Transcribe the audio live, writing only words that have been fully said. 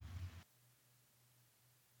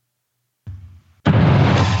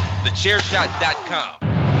thechairshot.com.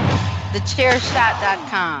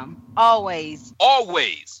 Thechairshot.com. Always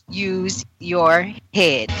use your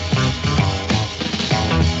head.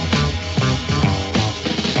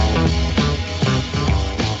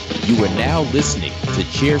 You are now listening to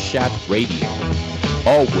Chairshot Radio.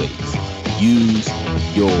 Always use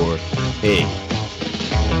your head.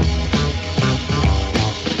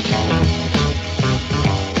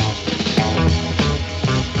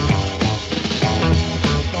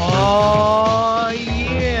 Oh,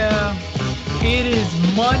 yeah. It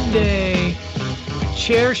is Monday.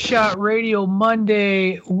 Chairshot Radio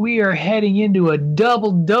Monday. We are heading into a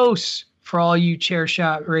double dose for all you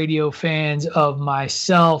Chairshot Radio fans of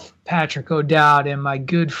myself, Patrick O'Dowd, and my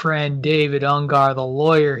good friend David Ungar, the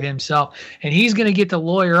lawyer himself. And he's going to get the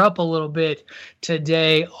lawyer up a little bit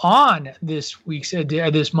today on this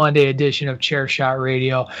Monday edition of Chairshot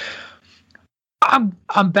Radio.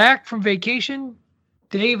 I'm back from vacation.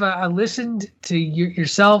 Dave, I listened to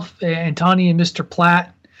yourself and Tony and Mr.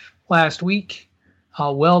 Platt last week.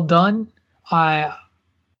 Well done. I'm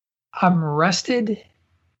rested.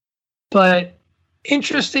 But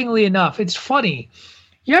interestingly enough, it's funny.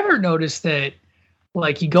 You ever notice that,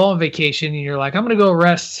 like, you go on vacation and you're like, I'm going to go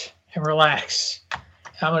rest and relax.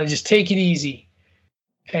 I'm going to just take it easy.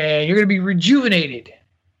 And you're going to be rejuvenated.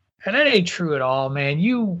 And that ain't true at all, man.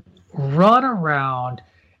 You run around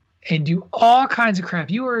and do all kinds of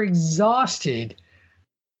crap. You are exhausted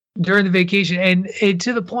during the vacation. And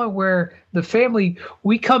to the point where the family,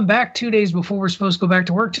 we come back 2 days before we're supposed to go back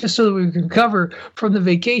to work just so that we can recover from the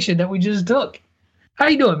vacation that we just took. How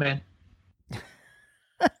you doing, man?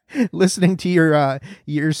 Listening to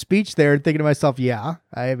your speech there and thinking to myself, yeah,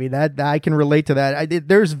 I mean, that I can relate to that.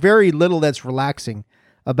 There's very little that's relaxing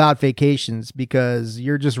about vacations because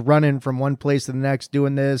you're just running from one place to the next,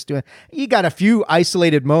 doing this, you got a few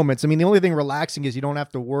isolated moments. I mean, the only thing relaxing is you don't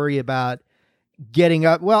have to worry about getting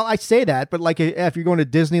up. Well, I say that, but like if you're going to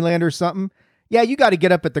Disneyland or something, yeah, you got to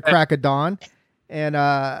get up at the crack of dawn. And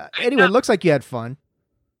anyway, it looks like you had fun.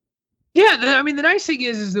 Yeah, I mean, the nice thing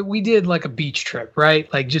is that we did like a beach trip,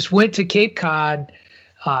 right? Like just went to Cape Cod,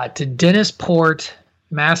 to Dennisport,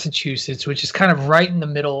 Massachusetts, which is kind of right in the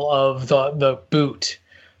middle of the boot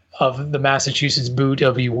of the Massachusetts boot,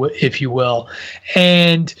 if you will.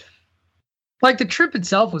 And like the trip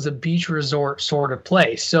itself was a beach resort sort of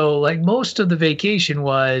place. So like most of the vacation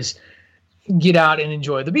was get out and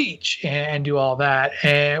enjoy the beach and do all that.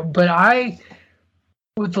 But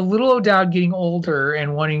with the little O'Dowd getting older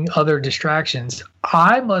and wanting other distractions,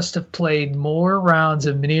 I must have played more rounds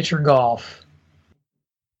of miniature golf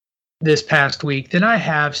this past week than I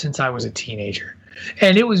have since I was a teenager.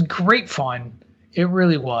 And it was great fun. It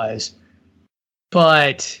really was.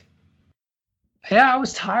 But yeah, I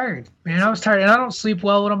was tired, man. I was tired, and I don't sleep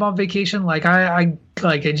well when I'm on vacation. Like I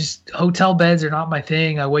just hotel beds are not my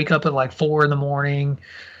thing. I wake up at like 4 a.m.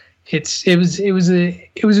 It was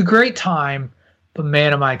a great time, but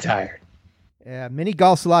man, am I tired. Yeah, mini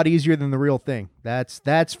golf's a lot easier than the real thing. That's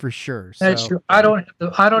for sure. That's true. I don't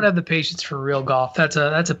have the patience for real golf. That's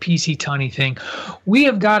a PC Tunney thing. We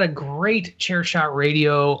have got a great Chairshot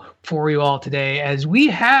Radio for you all today, as we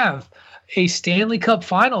have a Stanley Cup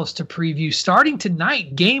Finals to preview starting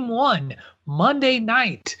tonight. Game 1, Monday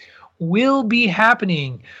night, will be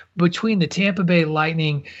happening between the Tampa Bay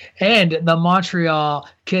Lightning and the Montreal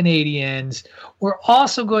Canadiens. We're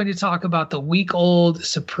also going to talk about the week-old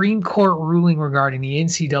Supreme Court ruling regarding the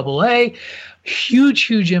NCAA.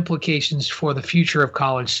 Huge implications for the future of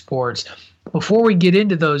college sports. Before we get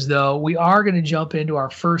into those, though, we are going to jump into our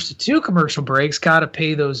first 2 commercial breaks. Got to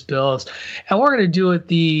pay those bills. And we're going to do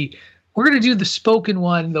the spoken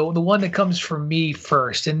one, the one that comes from me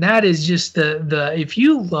first. And that is just the if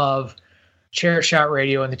you love Chairshot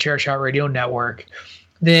Radio and the Chairshot Radio Network,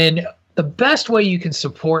 then the best way you can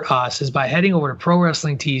support us is by heading over to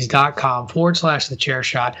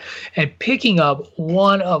prowrestlingtees.com/thechairshot and picking up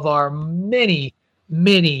one of our many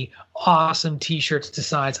awesome t-shirts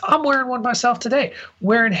designs. I'm wearing one myself today,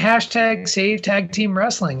 wearing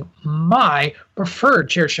 #SaveTagTeamWrestling, my preferred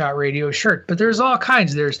Chairshot Radio shirt. But there's all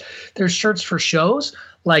kinds. There's shirts for shows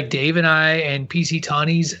like Dave and I and PC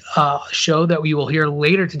Tony's show that we will hear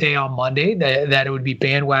later today on Monday, that it would be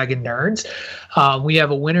Bandwagon Nerds. We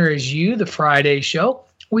have a Winner Is You, the Friday show.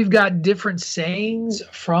 We've got different sayings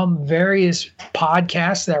from various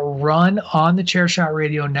podcasts that run on the Chairshot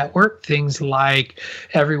Radio Network. Things like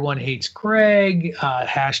Everyone Hates Greg,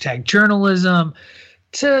 #journalism,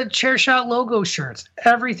 to Chairshot logo shirts.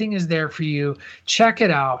 Everything is there for you. Check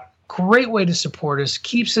it out. Great way to support us.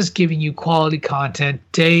 Keeps us giving you quality content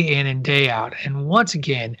day in and day out. And once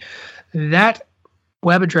again, that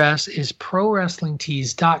web address is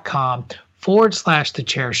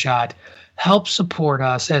prowrestlingtees.com/thechairshot. Help support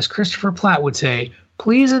us. As Christopher Platt would say,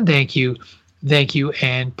 please and thank you,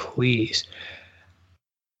 and please.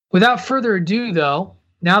 Without further ado, though,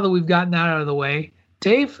 now that we've gotten that out of the way,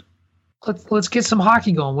 Dave, let's get some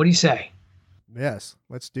hockey going. What do you say? Yes,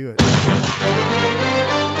 let's do it.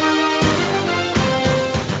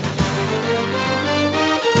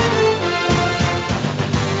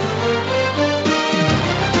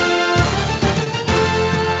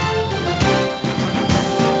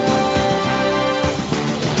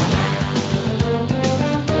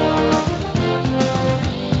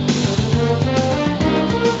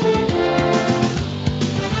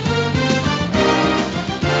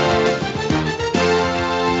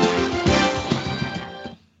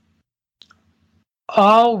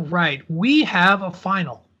 All right, we have a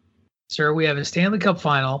final, sir. We have a Stanley Cup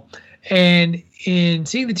final, and in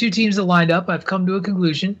seeing the two teams that lined up, I've come to a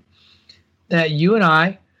conclusion that you and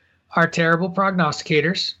I are terrible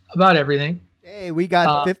prognosticators about everything. Hey, we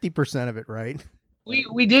got 50% of it right.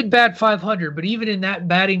 We did bat 500, but even in that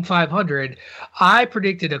batting 500, I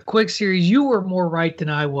predicted a quick series. You were more right than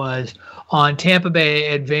I was on Tampa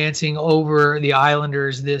Bay advancing over the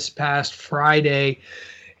Islanders this past Friday.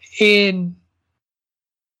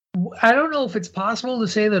 I don't know if it's possible to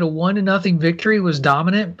say that a 1-0 victory was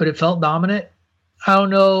dominant, but it felt dominant. I don't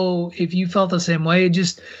know if you felt the same way. It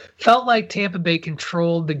just felt like Tampa Bay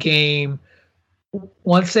controlled the game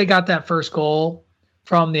once they got that first goal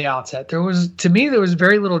from the outset. There was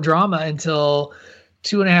very little drama until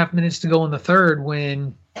 2.5 minutes to go in the third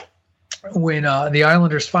when the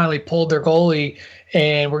Islanders finally pulled their goalie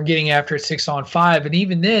and were getting after it 6-on-5. And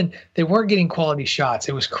even then, they weren't getting quality shots.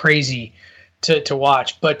 It was crazy to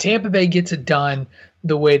watch. But Tampa Bay gets it done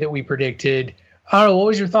the way that we predicted. I don't know. What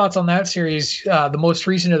was your thoughts on that series, the most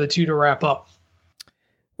recent of the two to wrap up?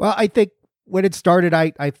 Well, I think when it started,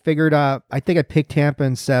 I figured I think I picked Tampa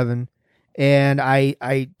in 7, and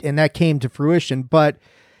and that came to fruition. But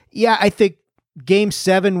yeah, I think Game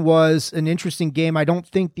 7 was an interesting game. I don't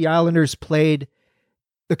think the Islanders played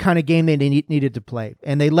the kind of game they needed to play,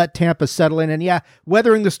 and they let Tampa settle in. And yeah,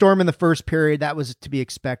 weathering the storm in the first period, that was to be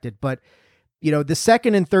expected. But the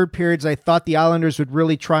second and third periods, I thought the Islanders would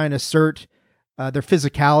really try and assert their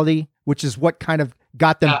physicality, which is what kind of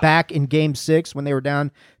got them back in Game 6 when they were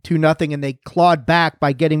down 2-0, and they clawed back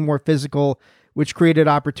by getting more physical, which created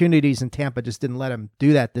opportunities, and Tampa just didn't let them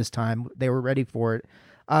do that this time. They were ready for it.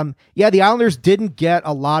 The Islanders didn't get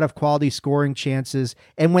a lot of quality scoring chances,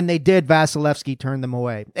 and when they did, Vasilevsky turned them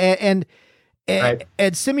away. And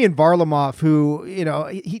Semyon Varlamov, who,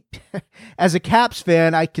 he as a Caps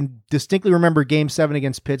fan, I can distinctly remember Game 7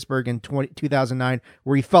 against Pittsburgh in 2009,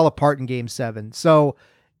 where he fell apart in Game 7. So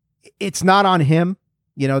it's not on him.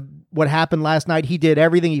 What happened last night, he did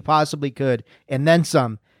everything he possibly could, and then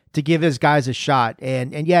some, to give his guys a shot.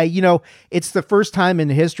 And it's the first time in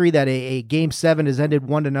history that a Game 7 has ended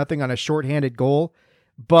 1-0 on a shorthanded goal.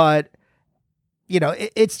 But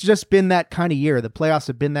it's just been that kind of year. The playoffs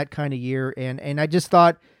have been that kind of year. And I just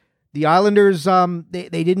thought the Islanders, they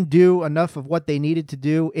didn't do enough of what they needed to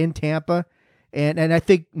do in Tampa. And I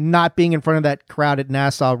think not being in front of that crowd at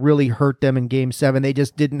Nassau really hurt them in Game 7. They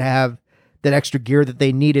just didn't have that extra gear that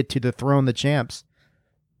they needed to dethrone the champs.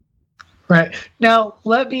 Right. Now,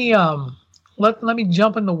 let me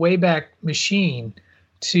jump in the Wayback Machine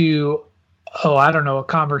to, a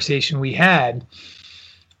conversation we had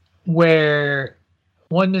where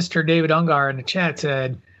one Mr. David Ungar in the chat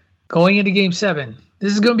said, going into Game 7,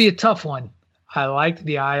 this is going to be a tough one. I liked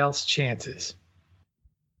the Isles' chances.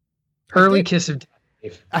 Early kiss of death,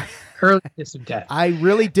 Dave. Early kiss of death. I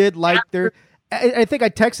really did like their... I think I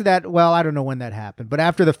texted that, well, I don't know when that happened, but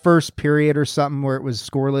after the first period or something where it was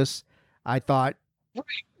scoreless, I thought... Right.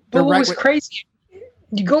 But what was crazy,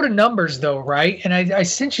 you go to numbers though, right? And I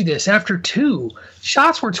sent you this. After 2,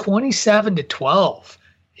 shots were 27-12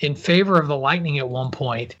 in favor of the Lightning at one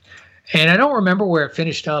point. And I don't remember where it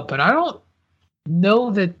finished up, but I don't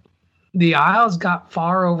know that the Isles got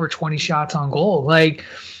far over 20 shots on goal. Like,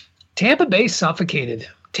 Tampa Bay suffocated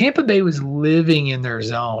them. Tampa Bay was living in their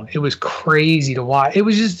zone. It was crazy to watch. It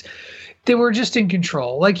was just, they were just in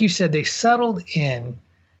control. Like you said, they settled in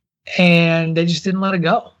and they just didn't let it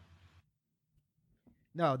go.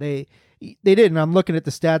 No, they didn't. I'm looking at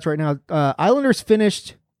the stats right now. Islanders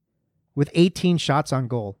finished with 18 shots on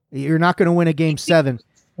goal. You're not going to win a Game 7.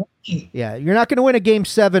 Yeah, you're not going to win a Game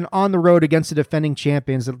 7 on the road against the defending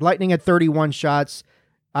champions. The Lightning had 31 shots.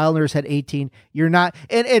 Islanders had 18. You're not,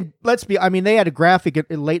 and let's be, they had a graphic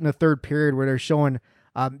late in the third period where they're showing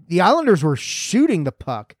the Islanders were shooting the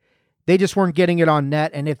puck. They just weren't getting it on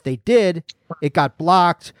net, and if they did, it got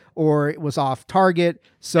blocked or it was off target.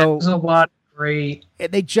 So it was a lot of great. They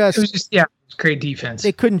it was just great defense.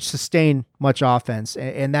 They couldn't sustain much offense,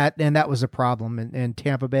 and that was a problem. And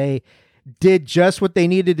Tampa Bay did just what they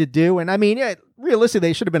needed to do. And I mean, realistically,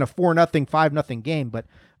 they should have been a 4-0, 5-0 game. But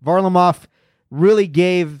Varlamov really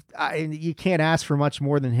gave. You can't ask for much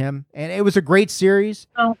more than him. And it was a great series.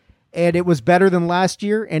 Oh. And it was better than last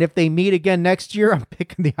year. And if they meet again next year, I'm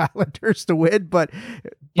picking the Islanders to win. But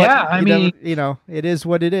I mean, it is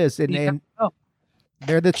what it is. And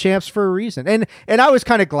they're the champs for a reason. And I was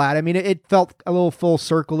kind of glad. I mean, it felt a little full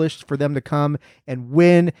circle-ish for them to come and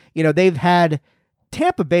win.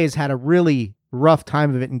 Tampa Bay's had a really rough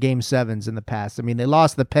time of it in Game 7s in the past. I mean, they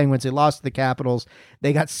lost to the Penguins, they lost to the Capitals,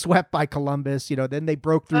 they got swept by Columbus. Then they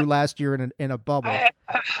broke through last year in a bubble.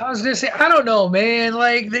 I was gonna say, I don't know, man.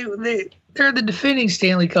 Like they're the defending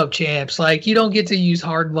Stanley Cup champs. Like, you don't get to use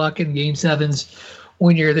hard luck in Game 7s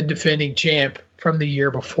when you're the defending champ from the year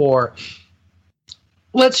before.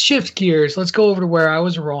 Let's shift gears. Let's go over to where I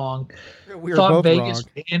was wrong. We were both Vegas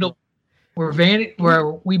wrong. Where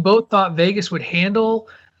we both thought Vegas would handle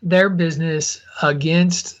their business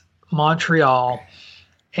against Montreal.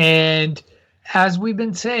 And as we've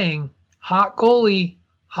been saying, hot goalie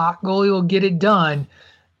will get it done.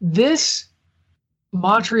 This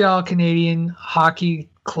Montreal Canadian Hockey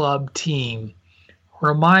Club team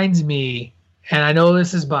reminds me, and I know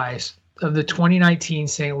this is biased, of the 2019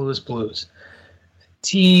 St. Louis Blues.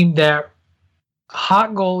 Team that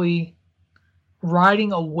hot goalie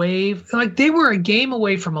riding a wave. Like, they were a game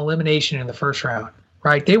away from elimination in the first round,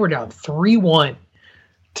 right? They were down 3-1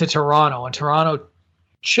 to Toronto, and Toronto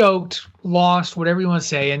choked, lost, whatever you want to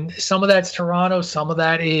say. And some of that's Toronto, some of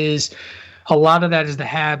that is, a lot of that is the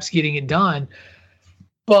Habs getting it done.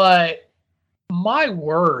 But my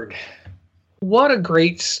word, what a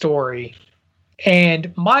great story.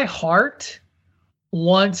 And my heart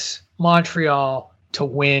wants Montreal to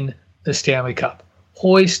win the Stanley Cup.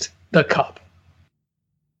 Hoist the cup.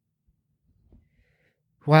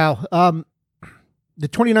 Wow. The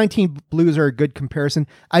 2019 Blues are a good comparison.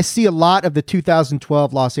 I see a lot of the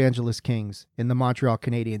 2012 Los Angeles Kings in the Montreal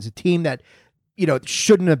Canadiens, a team that,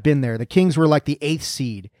 shouldn't have been there. The Kings were like the 8th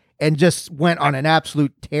seed and just went on an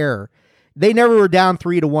absolute tear. They never were down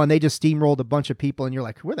 3-1. They just steamrolled a bunch of people, and you're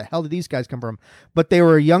like, where the hell did these guys come from? But they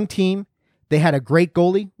were a young team. They had a great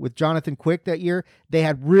goalie with Jonathan Quick that year. They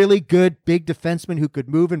had really good big defensemen who could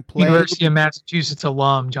move and play. University of Massachusetts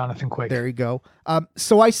alum, Jonathan Quick. There you go.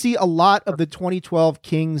 So I see a lot of the 2012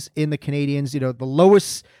 Kings in the Canadiens, the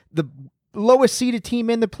lowest seeded team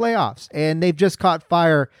in the playoffs, and they've just caught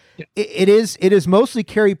fire. Yeah. It is mostly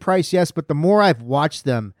Carey Price, yes, but the more I've watched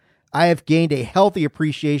them, I have gained a healthy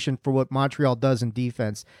appreciation for what Montreal does in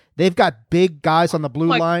defense. They've got big guys on the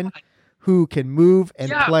blue line who can move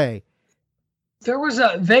and play. There was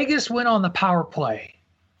Vegas went on the power play.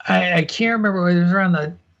 I can't remember whether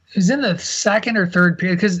it was in the second or third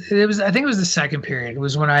period, because I think it was the second period. It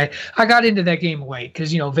was when I got into that game late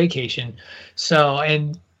because, vacation. So,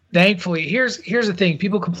 and thankfully, here's the thing.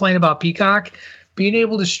 People complain about Peacock. Being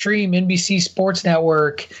able to stream NBC Sports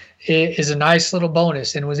Network is a nice little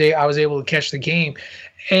bonus, and I was able to catch the game.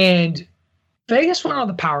 And Vegas went on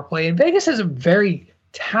the power play, and Vegas has a very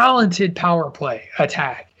talented power play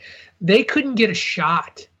attack. They couldn't get a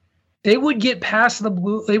shot. They would get past the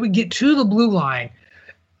blue. They would get to the blue line,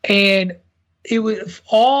 and it would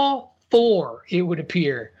all four. It would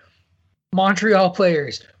appear Montreal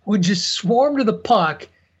players would just swarm to the puck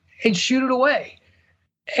and shoot it away,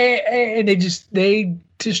 and they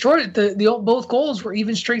destroyed it. Both goals were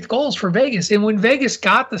even strength goals for Vegas. And when Vegas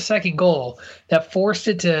got the second goal that forced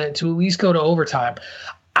it to at least go to overtime,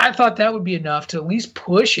 I thought that would be enough to at least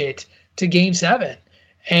push it to Game 7.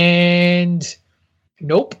 And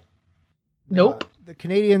nope. The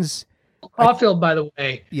Canadiens. Caulfield, by the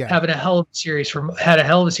way, having a hell of a series. Had a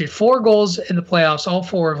hell of a series. 4 goals in the playoffs, all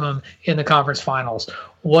 4 of them in the conference finals.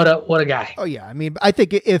 What a guy. Oh yeah, I mean, I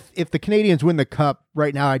think if the Canadiens win the cup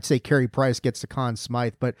right now, I'd say Carey Price gets the Conn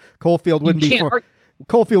Smythe, but Caulfield wouldn't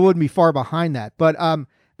be far behind that. But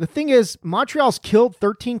the thing is, Montreal's killed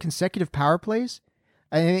 13 consecutive power plays.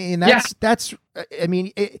 I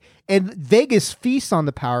mean, and Vegas feasts on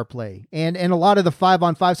the power play and a lot of the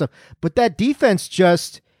 5-on-5 stuff. But that defense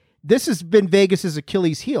this has been Vegas's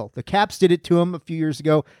Achilles heel. The Caps did it to them a few years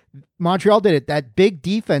ago. Montreal did it. That big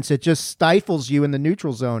defense that just stifles you in the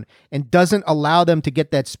neutral zone and doesn't allow them to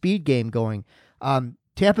get that speed game going.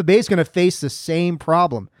 Tampa Bay is going to face the same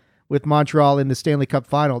problem with Montreal in the Stanley Cup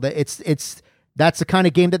final. That's the kind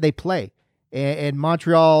of game that they play, and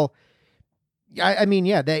Montreal.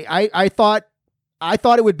 I thought I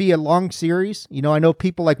thought it would be a long series. I know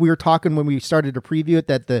people, like we were talking when we started to preview it,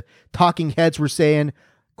 that the talking heads were saying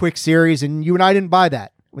quick series, and you and I didn't buy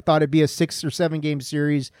that. We thought it'd be a 6 or 7 game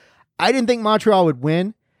series. I didn't think Montreal would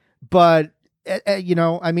win, but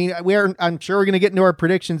I'm sure we're going to get into our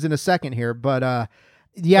predictions in a second here, but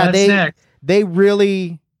they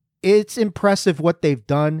really, it's impressive what they've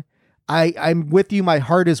done. I'm with you. My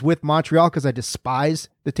heart is with Montreal because I despise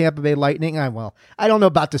the Tampa Bay Lightning. I don't know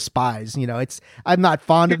about despise. I'm not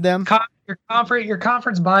fond of them. Your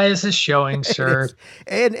conference bias is showing, sir.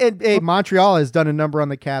 And hey, Montreal has done a number on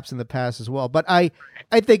the Caps in the past as well. But I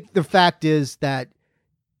think the fact is that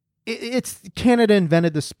it's Canada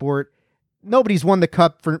invented the sport. Nobody's won the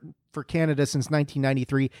cup for Canada since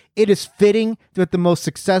 1993. It is fitting that the most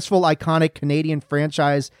successful, iconic Canadian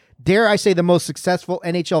franchise, dare I say the most successful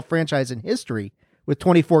NHL franchise in history with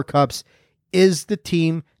 24 cups, is the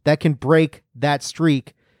team that can break that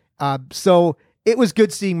streak. So it was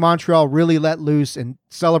good seeing Montreal really let loose and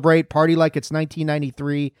celebrate, party like it's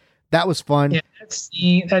 1993. That was fun. Yeah,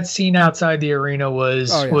 that scene outside the arena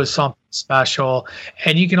was something special,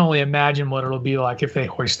 and you can only imagine what it'll be like if they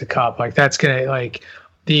hoist the cup. Like that's gonna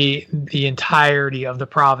the entirety of the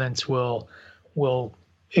province will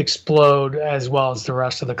explode, as well as the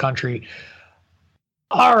rest of the country.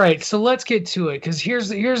 All right, so let's get to it, because here's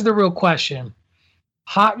the real question: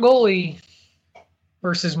 hot goalie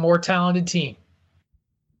versus more talented team.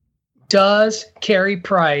 Does Carey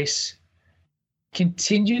Price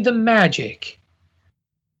continue the magic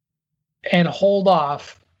and hold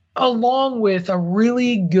off, along with a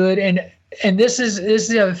really good, and this is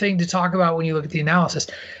the other thing to talk about when you look at the analysis.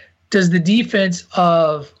 Does the defense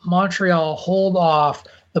of Montreal hold off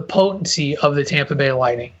the potency of the Tampa Bay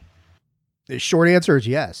Lightning? The short answer is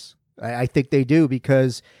yes. I think they do,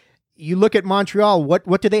 because you look at Montreal,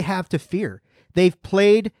 what do they have to fear? They've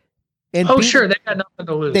played and they got nothing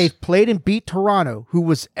to lose. They've played and beat Toronto, who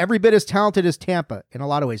was every bit as talented as Tampa in a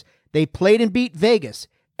lot of ways. They played and beat Vegas,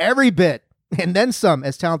 every bit, and then some,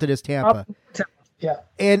 as talented as Tampa. Yeah.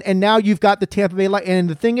 And now you've got the Tampa Bay Lightning. And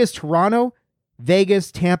the thing is, Toronto,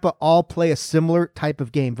 Vegas, Tampa all play a similar type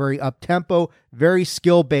of game, very up-tempo, very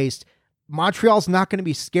skill-based. Montreal's not going to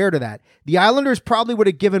be scared of that. The Islanders probably would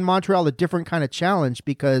have given Montreal a different kind of challenge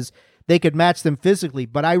because they could match them physically.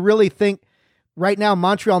 But I really think right now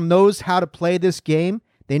Montreal knows how to play this game.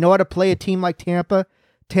 They know how to play a team like Tampa.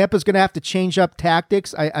 Tampa's going to have to change up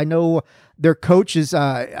tactics. I know their coach is,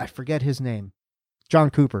 I forget his name, John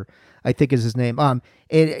Cooper, I think is his name.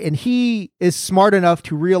 And he is smart enough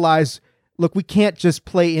to realize, look, we can't just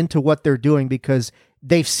play into what they're doing, because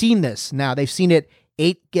they've seen this now. They've seen it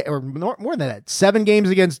more than that, 7 games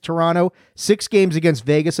against Toronto, 6 games against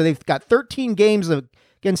Vegas. So they've got 13 games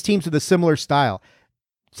against teams with a similar style.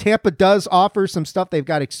 Tampa does offer some stuff. They've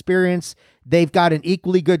got experience. They've got an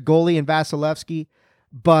equally good goalie in Vasilevsky.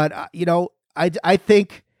 But, I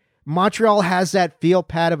think Montreal has that feel,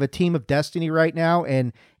 Pat, of a team of destiny right now.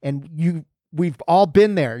 And we've all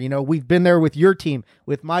been there. We've been there with your team,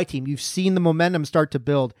 with my team. You've seen the momentum start to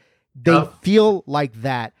build. They feel like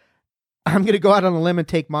that. I'm going to go out on a limb and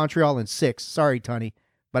take Montreal in 6. Sorry, Tony.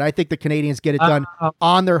 But I think the Canadians get it done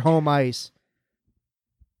on their home ice.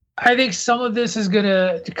 I think some of this is going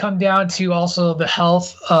to come down to also the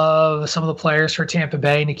health of some of the players for Tampa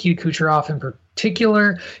Bay. Nikita Kucherov in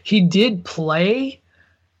particular. He did play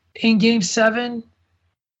in Game 7,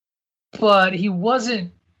 but he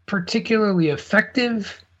wasn't particularly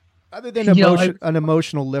effective. Other than an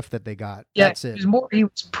emotional lift that they got. Yeah, that's it. He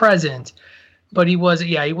was present, but he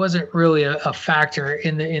wasn't really a factor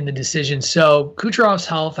in the decision. So Kucherov's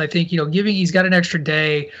health, I think, he's got an extra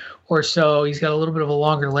day or so. He's got a little bit of a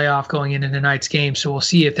longer layoff going into tonight's game, so we'll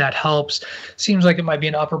see if that helps. Seems like it might be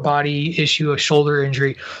an upper body issue, a shoulder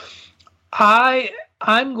injury.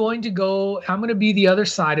 I'm going to be the other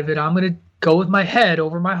side of it. I'm going to go with my head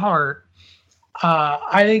over my heart.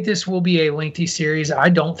 I think this will be a lengthy series. I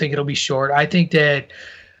don't think it'll be short. I think that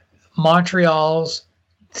Montreal's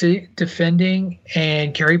defending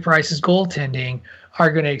and Carey Price's goaltending are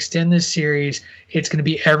going to extend this series. It's going to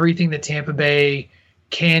be everything that Tampa Bay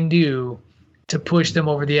can do to push them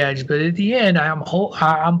over the edge. But at the end,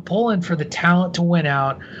 I'm pulling for the talent to win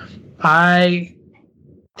out. I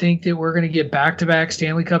think that we're going to get back-to-back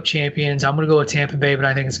Stanley Cup champions. I'm going to go with Tampa Bay, but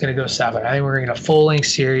I think it's going to go 7. I think we're going to get a full-length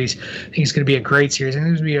series. I think it's going to be a great series. I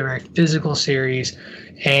think it's going to be a very physical series,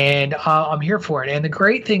 and I'm here for it. And the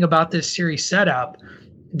great thing about this series setup,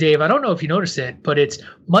 Dave, I don't know if you noticed it, but it's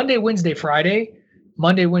Monday, Wednesday, Friday.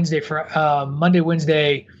 Monday, Wednesday,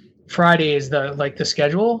 Friday is the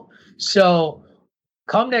schedule. So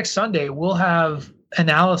come next Sunday, we'll have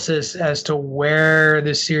analysis as to where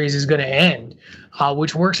this series is going to end,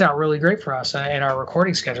 which works out really great for us in our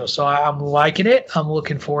recording schedule. So I'm liking it. I'm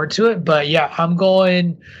looking forward to it. But yeah, I'm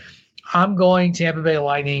going Tampa Bay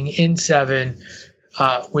Lightning in 7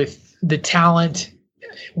 with the talent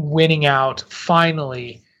winning out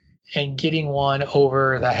finally and getting one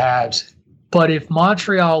over the Habs. But if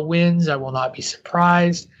Montreal wins, I will not be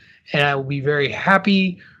surprised, and I will be very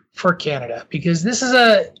happy for Canada, because this is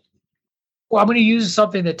I'm going to use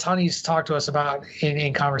something that Tony's talked to us about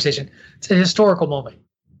in conversation. It's a historical moment.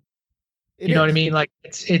 You know what I mean? Like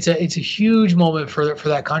it's a huge moment for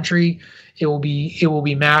that country. It will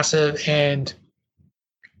be massive, and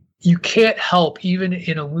you can't help, even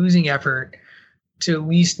in a losing effort, to at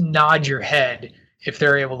least nod your head if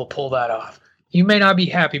they're able to pull that off. You may not be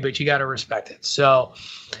happy, but you got to respect it. So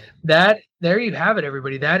there you have it,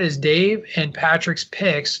 everybody. That is Dave and Patrick's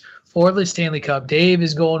picks for the Stanley Cup. Dave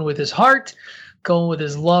is going with his heart, going with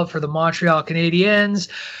his love for the Montreal Canadiens.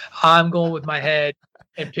 I'm going with my head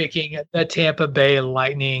and picking the Tampa Bay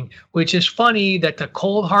Lightning, which is funny that the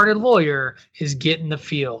cold-hearted lawyer is getting the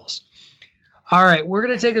feels. All right, we're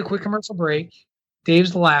going to take a quick commercial break.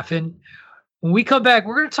 Dave's laughing. When we come back,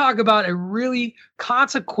 we're going to talk about a really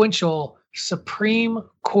consequential Supreme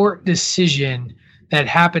Court decision that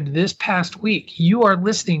happened this past week. You are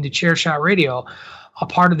listening to Chairshot Radio, a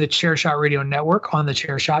part of the Chairshot Radio Network on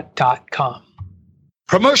thechairshot.com.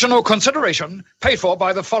 Promotional consideration paid for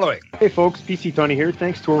by the following. Hey folks, PC Tony here.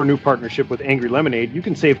 Thanks to our new partnership with Angry Lemonade, you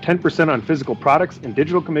can save 10% on physical products and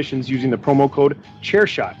digital commissions using the promo code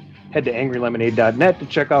Chairshot. Head to angrylemonade.net to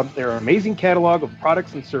check out their amazing catalog of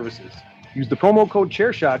products and services. Use the promo code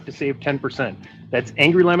Chairshot to save 10%. That's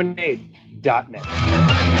angrylemonade.net.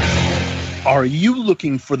 Are you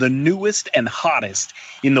looking for the newest and hottest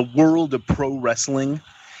in the world of pro wrestling?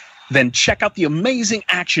 Then check out the amazing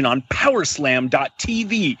action on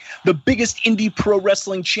Powerslam.tv, the biggest indie pro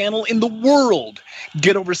wrestling channel in the world.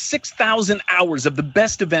 Get over 6,000 hours of the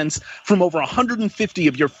best events from over 150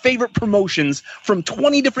 of your favorite promotions from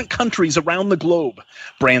 20 different countries around the globe.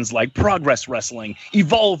 Brands like Progress Wrestling,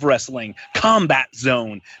 Evolve Wrestling, Combat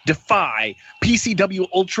Zone, Defy, PCW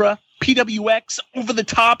Ultra, PWX, Over the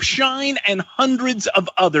Top, Shine, and hundreds of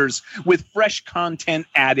others with fresh content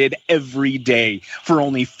added every day for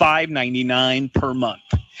only $5.99 per month.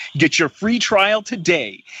 Get your free trial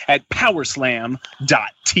today at Powerslam.tv.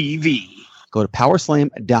 Go to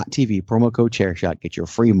Powerslam.tv, promo code Chairshot. Get your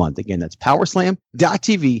free month. Again, that's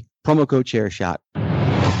Powerslam.tv, promo code Chairshot.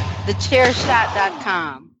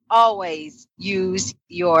 Thechairshot.com. Always use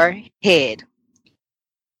your head.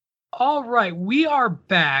 All right, we are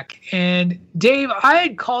back. And Dave, I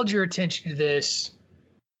had called your attention to this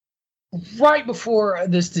right before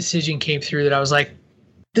this decision came through, that I was like,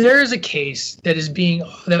 there is a case that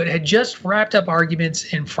had just wrapped up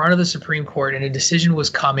arguments in front of the Supreme Court, and a decision was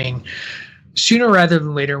coming sooner rather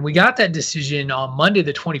than later. And we got that decision on Monday,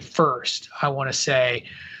 the 21st, I want to say,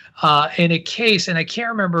 in a case, and I can't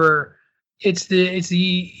remember. It's the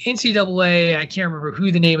NCAA. I can't remember who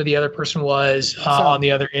the name of the other person was on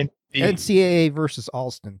the other end. NCAA versus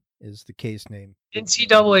Alston is the case name.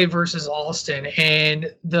 NCAA versus Alston.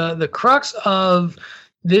 And the crux of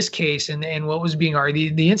this case and what was being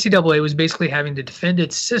argued, the NCAA was basically having to defend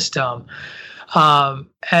its system.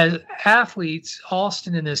 As athletes,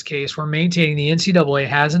 Alston in this case, were maintaining the NCAA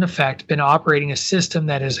has in effect been operating a system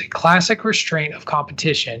that is a classic restraint of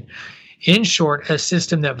competition. In short, a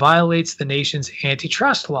system that violates the nation's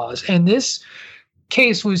antitrust laws. And this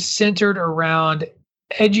case was centered around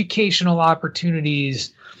educational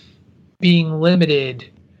opportunities being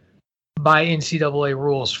limited by NCAA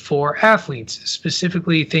rules for athletes,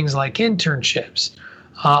 specifically things like internships,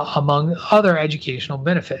 among other educational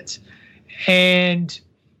benefits. And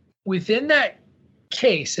within that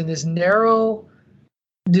case, in this narrow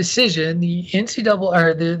decision, the NCAA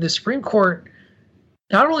or the Supreme Court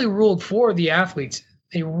not only ruled for the athletes,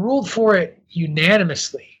 they ruled for it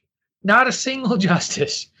unanimously. Not a single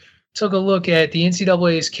justice took a look at the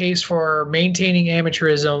NCAA's case for maintaining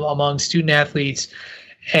amateurism among student athletes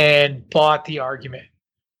and bought the argument.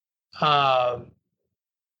 I'm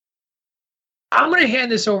going to hand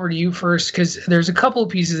this over to you first, because there's a couple of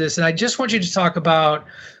pieces of this, and I just want you to talk about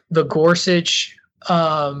the Gorsuch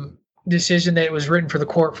decision that was written for the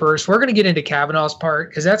court first. We're going to get into Kavanaugh's part,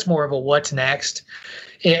 because that's more of a what's next,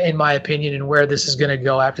 in my opinion, and where this is going to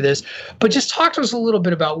go after this. But just talk to us a little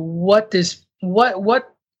bit about what the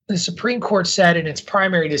Supreme Court said in its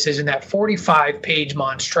primary decision, that 45-page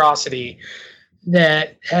monstrosity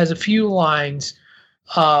that has a few lines.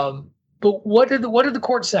 But what did the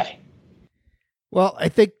court say? Well, I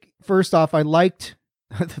think first off, I liked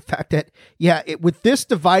the fact that, with this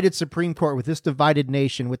divided Supreme Court, with this divided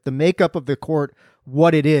nation, with the makeup of the court,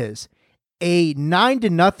 what it is, a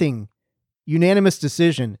 9-0 unanimous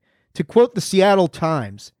decision, to quote the Seattle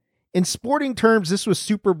Times, in sporting terms, this was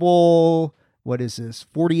Super Bowl,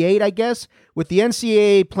 48, I guess, with the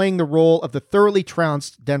NCAA playing the role of the thoroughly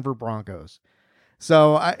trounced Denver Broncos.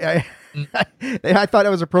 So I thought it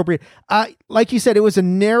was appropriate. Like you said, it was a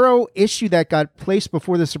narrow issue that got placed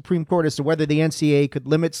before the Supreme Court as to whether the NCAA could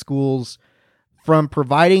limit schools from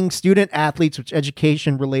providing student athletes with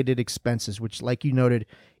education-related expenses, which, like you noted,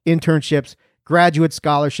 internships, graduate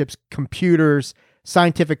scholarships, computers,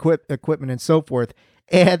 scientific equipment, and so forth.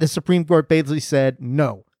 And the Supreme Court basically said,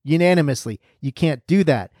 no, unanimously, you can't do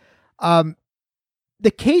that.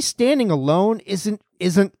 The case standing alone isn't,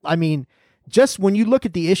 I mean, just when you look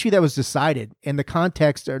at the issue that was decided and the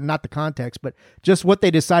context, or not the context, but just what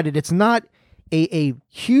they decided, it's not a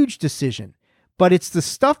huge decision, but it's the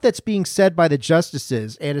stuff that's being said by the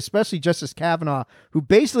justices, and especially Justice Kavanaugh, who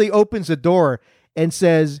basically opens the door and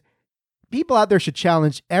says, people out there should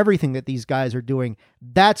challenge everything that these guys are doing.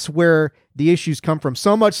 That's where the issues come from.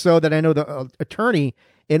 So much so that I know the attorney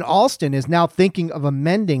in Alston is now thinking of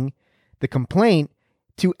amending the complaint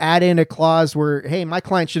to add in a clause where, hey, my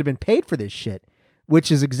client should have been paid for this shit,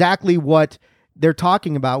 which is exactly what they're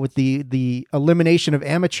talking about with the elimination of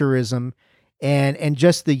amateurism and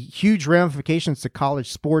just the huge ramifications to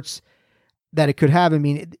college sports that it could have. I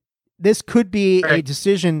mean, this could be a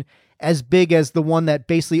decision as big as the one that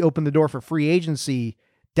basically opened the door for free agency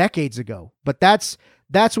decades ago. But that's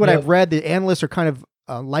what I've read. The analysts are kind of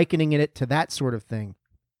likening it to that sort of thing.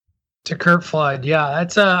 To Curt Flood. Yeah,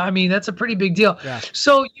 that's a pretty big deal. Yeah.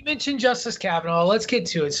 So you mentioned Justice Kavanaugh. Let's get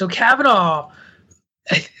to it. So Kavanaugh,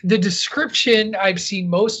 the description I've seen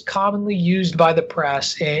most commonly used by the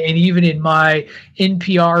press, and even in my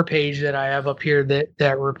NPR page that I have up here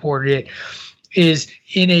that reported it, is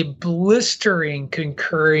in a blistering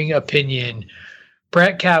concurring opinion.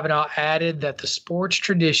 Brett Kavanaugh added that the sports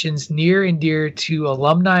traditions near and dear to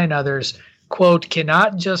alumni and others, quote,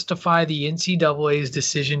 cannot justify the NCAA's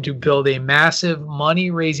decision to build a massive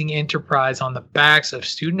money-raising enterprise on the backs of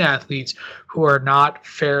student athletes who are not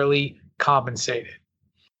fairly compensated.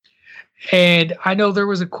 And I know there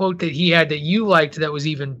was a quote that he had that you liked that was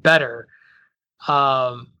even better.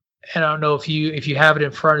 And I don't know if you have it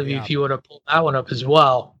in front of you, if you want to pull that one up as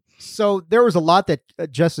well. So there was a lot that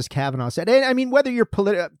Justice Kavanaugh said. And I mean, whether you're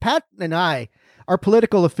Pat and I, our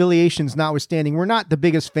political affiliations notwithstanding, we're not the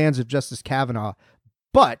biggest fans of Justice Kavanaugh,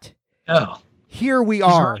 but here we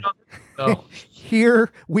are.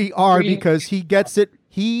 Here we are because he gets it.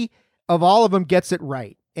 He, of all of them, gets it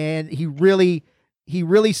right. And he really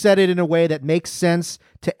said it in a way that makes sense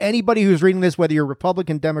to anybody who's reading this, whether you're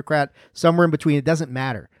Republican, Democrat, somewhere in between. It doesn't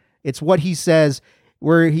matter. It's what he says,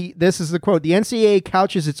 this is the quote, the NCAA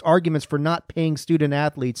couches its arguments for not paying student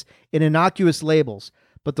athletes in innocuous labels,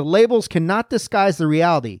 but the labels cannot disguise the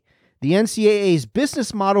reality. The NCAA's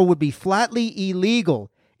business model would be flatly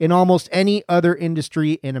illegal in almost any other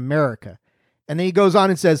industry in America. And then he goes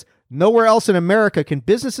on and says, nowhere else in America can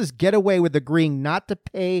businesses get away with agreeing not to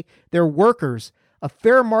pay their workers a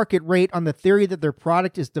fair market rate on the theory that their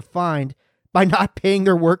product is defined by not paying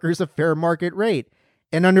their workers a fair market rate.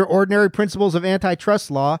 And under ordinary principles of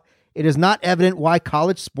antitrust law, it is not evident why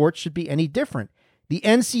college sports should be any different. The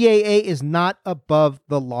NCAA is not above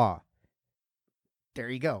the law. There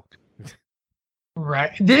you go.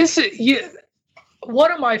 Right.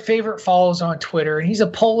 One of my favorite follows on Twitter, and he's a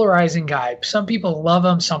polarizing guy. Some people love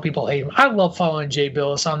him, some people hate him. I love following Jay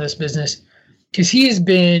Billis on this business because he has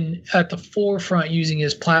been at the forefront using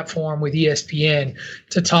his platform with ESPN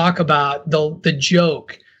to talk about the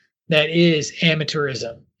joke that is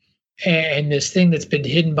amateurism and this thing that's been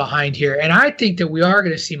hidden behind here. And I think that we are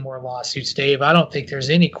going to see more lawsuits, Dave. I don't think there's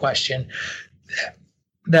any question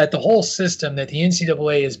that the whole system that the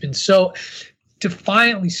NCAA has been so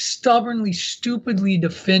defiantly, stubbornly, stupidly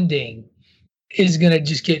defending is going to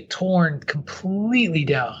just get torn completely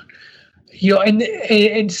down. You know,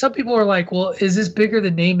 and some people are like, well, is this bigger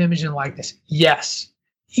than name, image, and likeness? Yes,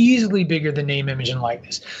 easily bigger than name, image, and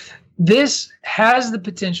likeness. This has the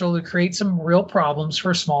potential to create some real problems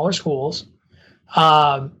for smaller schools.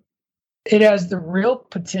 It has the real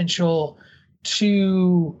potential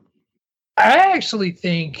to, I actually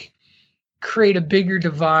think, create a bigger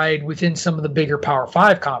divide within some of the bigger Power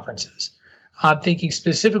 5 conferences. I'm thinking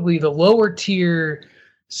specifically the lower tier.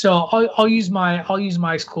 So I'll use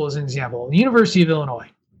my school as an example. The University of Illinois,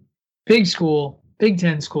 big school, Big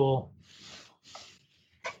Ten school,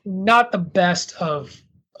 not the best of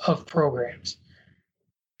programs.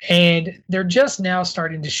 And they're just now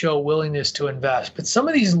starting to show willingness to invest. But some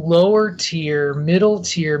of these lower tier, middle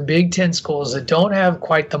tier Big Ten schools that don't have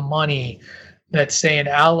quite the money that, say, an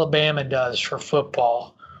Alabama does for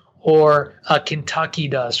football or a Kentucky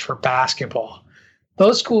does for basketball,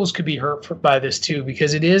 those schools could be hurt by this too,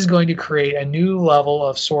 because it is going to create a new level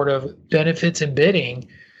of sort of benefits and bidding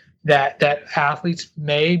that athletes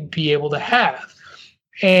may be able to have.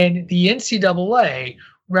 And the NCAA,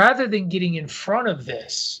 rather than getting in front of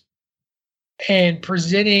this and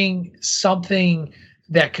presenting something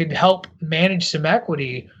that could help manage some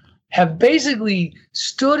equity, have basically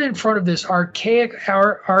stood in front of this archaic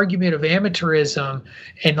argument of amateurism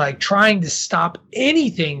and like trying to stop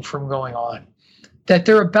anything from going on, that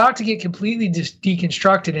they're about to get completely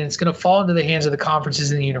deconstructed, and it's going to fall into the hands of the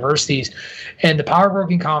conferences and the universities and the power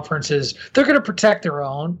broking conferences. They're going to protect their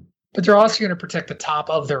own, but they're also going to protect the top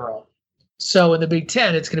of their own. So in the Big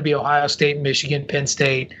Ten, it's going to be Ohio State, Michigan, Penn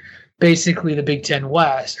State, basically the Big Ten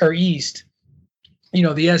West or East. You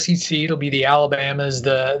know, the SEC, it'll be the Alabamas,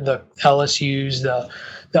 the LSUs,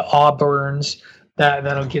 the Auburns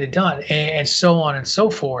that'll get it done, and so on and so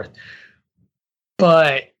forth.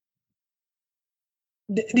 But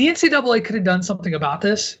the NCAA could have done something about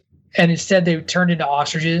this, and instead they turned into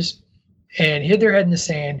ostriches and hid their head in the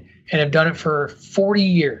sand and have done it for 40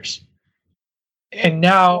 years. And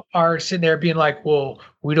now are sitting there being like, well,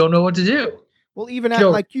 we don't know what to do. Well, even after,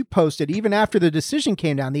 like you posted, even after the decision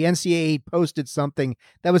came down, the NCAA posted something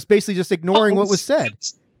that was basically just ignoring what was said.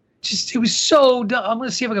 It was so dumb. I'm going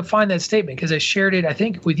to see if I can find that statement because I shared it, I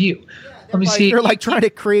think, with you. Let me see. They're like trying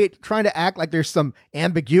to act like there's some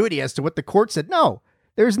ambiguity as to what the court said. No,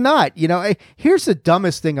 there's not. You know, here's the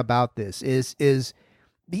dumbest thing about this is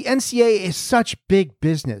the NCAA is such big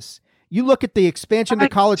business. You look at the expansion of the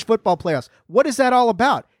college football playoffs. What is that all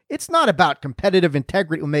about? It's not about competitive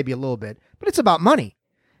integrity, well, maybe a little bit, but it's about money.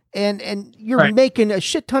 And you're making a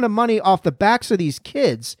shit ton of money off the backs of these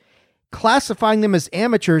kids, classifying them as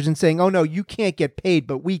amateurs and saying, oh, no, you can't get paid,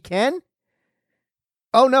 but we can?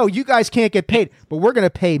 Oh, no, you guys can't get paid, but we're going to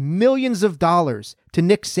pay millions of dollars to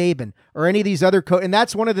Nick Saban or any of these other And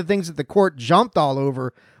that's one of the things that the court jumped all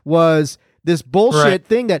over was this bullshit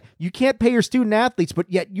thing that you can't pay your student athletes,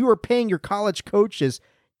 but yet you are paying your college coaches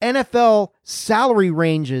NFL salary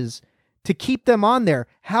ranges to keep them on there.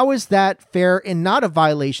 How is that fair and not a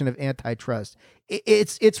violation of antitrust?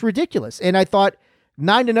 It's ridiculous. And I thought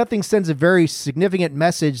 9-0 sends a very significant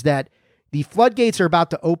message that the floodgates are about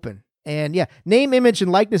to open. And yeah, name, image,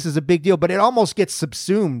 and likeness is a big deal, but it almost gets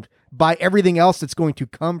subsumed by everything else that's going to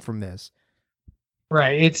come from this.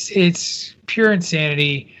 Right. It's pure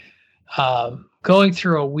insanity. Going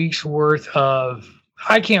through a week's worth of,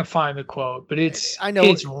 I can't find the quote, but I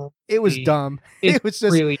know it was dumb. It was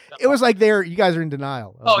just really dumb. It was like you guys are in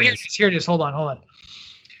denial. Oh, here it is. Hold on.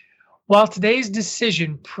 While today's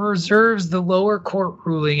decision preserves the lower court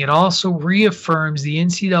ruling, it also reaffirms the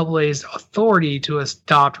NCAA's authority to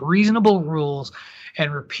adopt reasonable rules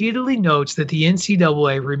and repeatedly notes that the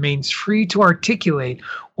NCAA remains free to articulate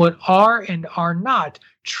what are and are not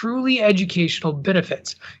truly educational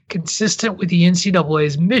benefits, consistent with the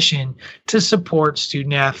NCAA's mission to support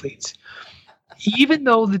student athletes. Even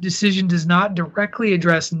though the decision does not directly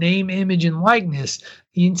address name, image, and likeness,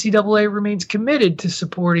 the NCAA remains committed to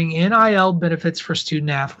supporting NIL benefits for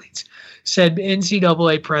student athletes, said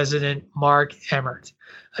NCAA President Mark Emmert.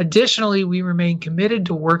 Additionally, we remain committed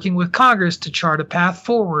to working with Congress to chart a path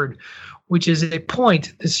forward, which is a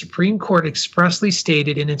point the Supreme Court expressly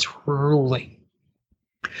stated in its ruling.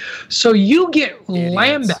 So you get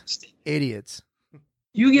lambasted. Idiots.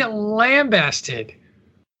 You get lambasted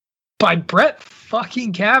by Brett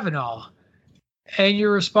fucking Kavanaugh. And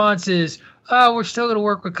your response is, oh, we're still going to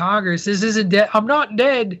work with Congress. This isn't dead. I'm not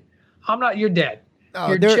dead. You're dead. Oh,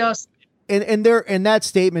 you're just. And that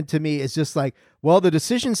statement to me is just like, well, the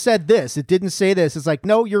decision said this. It didn't say this. It's like,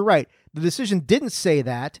 no, you're right. The decision didn't say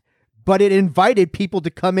that, but it invited people to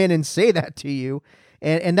come in and say that to you.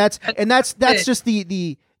 And that's just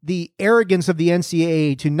the arrogance of the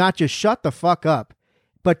NCAA to not just shut the fuck up,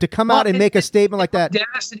 but to come out and make a statement like that. The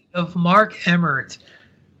audacity of Mark Emmert,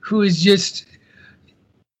 who is just,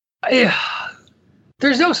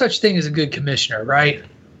 there's no such thing as a good commissioner, right?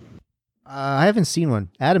 I haven't seen one.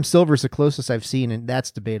 Adam Silver's the closest I've seen, and that's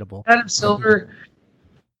debatable. Adam Silver,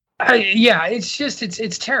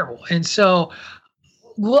 it's terrible. And so,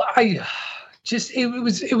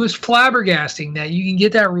 it was flabbergasting that you can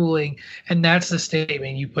get that ruling and that's the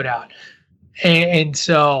statement you put out. And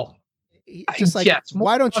so, just like,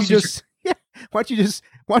 why don't you just be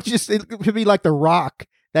like The Rock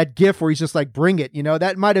that gif where he's just like, bring it.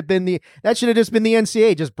 That might have been that should have just been the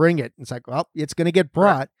NCAA. Just bring it. It's like, well, it's going to get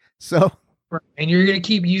brought. Right. So. Right. And you're going to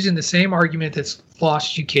keep using the same argument that's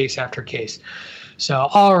lost you case after case. So,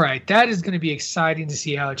 all right, that is going to be exciting to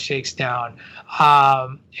see how it shakes down.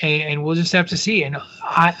 And we'll just have to see. And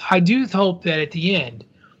I do hope that at the end,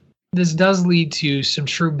 this does lead to some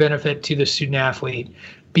true benefit to the student athlete,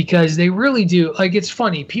 because they really do. Like, it's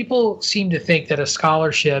funny. People seem to think that a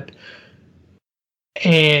scholarship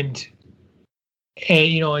and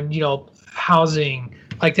housing,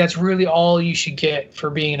 like, that's really all you should get for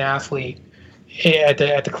being an athlete at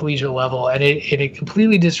the collegiate level, and it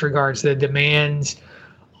completely disregards the demands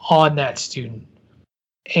on that student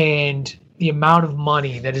and the amount of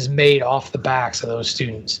money that is made off the backs of those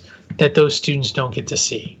students that those students don't get to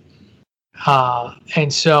see.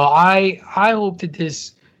 And so I hope that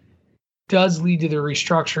this does lead to the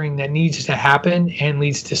restructuring that needs to happen and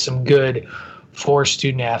leads to some good for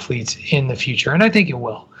student athletes in the future, and I think it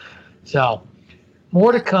will. So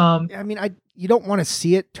more to come. I mean, you don't want to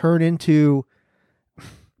see it turn into.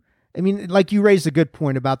 I mean, like, you raised a good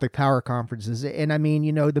point about the power conferences. And I mean,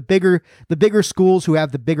 the bigger schools who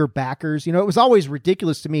have the bigger backers, it was always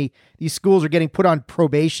ridiculous to me. These schools are getting put on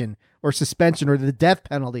probation or suspension or the death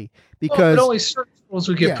penalty because only certain schools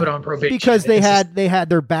would get put on probation because they had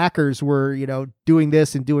their backers were, doing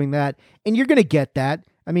this and doing that. And you're going to get that.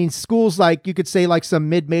 I mean, schools like, you could say like some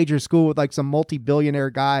mid-major school with like some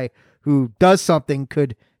multi-billionaire guy who does something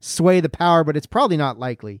could sway the power, but it's probably not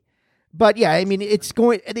likely. But yeah, I mean,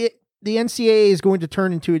 the NCAA is going to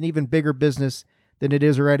turn into an even bigger business than it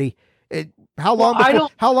is already. How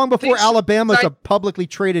long before Alabama's a publicly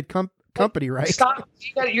traded company, right? Stop.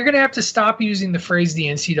 You're going to have to stop using the phrase the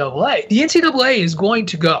NCAA. The NCAA is going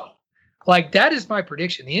to go. Like, that is my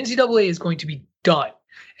prediction. The NCAA is going to be done.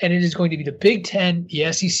 And it is going to be the Big 10,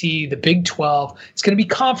 the SEC, the Big 12. It's going to be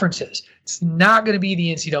conferences. It's not going to be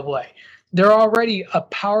the NCAA. They're already a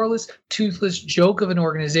powerless, toothless joke of an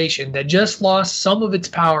organization that just lost some of its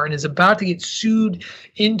power and is about to get sued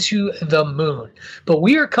into the moon. But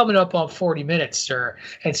we are coming up on 40 minutes, sir.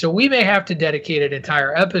 And so we may have to dedicate an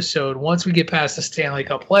entire episode once we get past the Stanley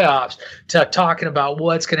Cup playoffs to talking about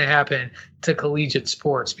what's going to happen to collegiate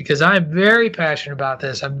sports, because I'm very passionate about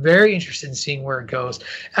this. I'm very interested in seeing where it goes.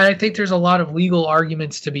 And I think there's a lot of legal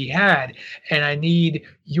arguments to be had. And I need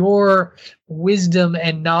your wisdom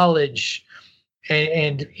and knowledge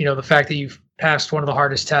and the fact that you've passed one of the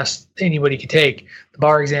hardest tests anybody could take, the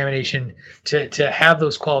bar examination, to have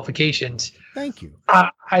those qualifications. Thank you. I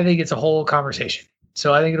think it's a whole conversation.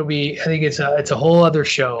 So I think it's a whole other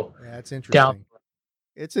show. Yeah, it's interesting.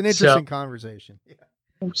 It's an interesting conversation. Yeah.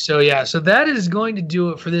 So that is going to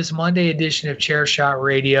do it for this Monday edition of Chairshot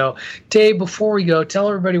Radio. Dave, before we go, tell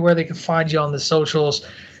everybody where they can find you on the socials.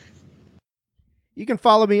 You can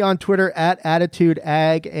follow me on Twitter at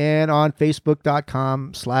AttitudeAg and on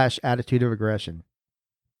Facebook.com/AttitudeOfAggression.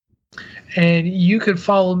 And you can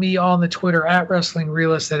follow me on the Twitter at Wrestling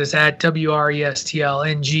Realist. That is at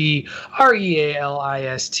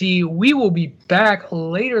WRESTLNGREALIST. We will be back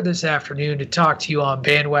later this afternoon to talk to you on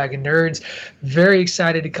Bandwagon Nerds. Very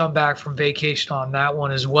excited to come back from vacation on that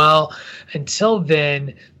one as well. Until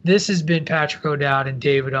then, this has been Patrick O'Dowd and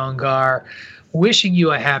David Ungar, wishing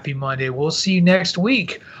you a happy Monday. We'll see you next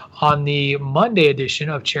week on the Monday edition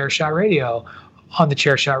of Chairshot Radio on the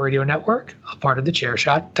Chairshot Radio Network, a part of the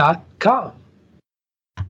Chairshot.com.